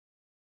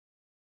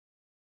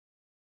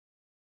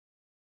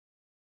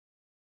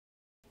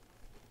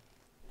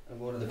I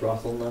go to the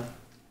brothel now.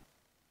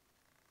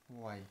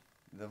 Why?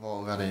 They've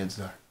all got AIDS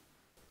there.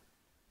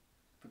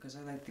 Because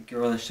I like the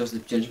girl that shoves the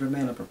gingerbread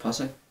man up her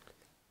pussy.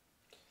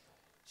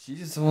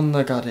 She's the one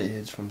that got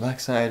AIDS from Black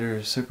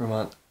Cider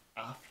Superman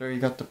after he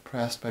got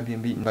depressed by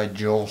being beaten by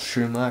Joel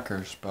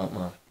Schumacher's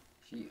Batman.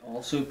 She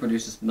also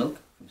produces milk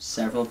from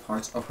several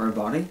parts of her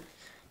body.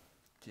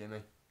 Jimmy,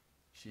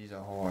 she's a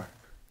whore.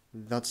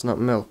 That's not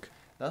milk.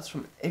 That's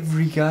from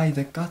every guy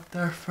that got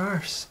there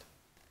first.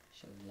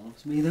 She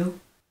loves me though.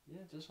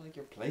 Yeah, just like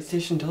your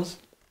PlayStation does.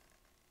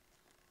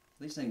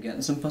 At least I'm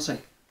getting some pussy.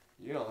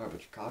 You don't know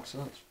about your cock, so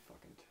that's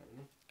fucking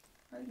tiny.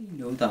 How do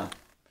you know that?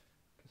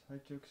 Because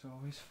that joke's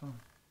always fun.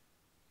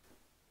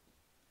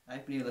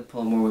 I've been able to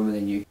pull more women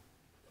than you.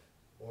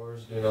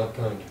 Whores do not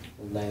count.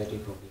 Well, neither do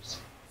puppies.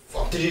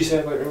 What did you say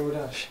about Rainbow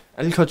Dash?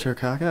 I'll cut your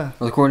cock off.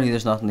 Well, according to you,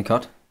 there's nothing to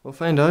cut. We'll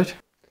find out.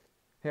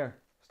 Here,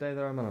 stay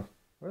there a minute.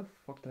 Where the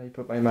fuck did I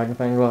put my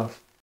magnifying glass?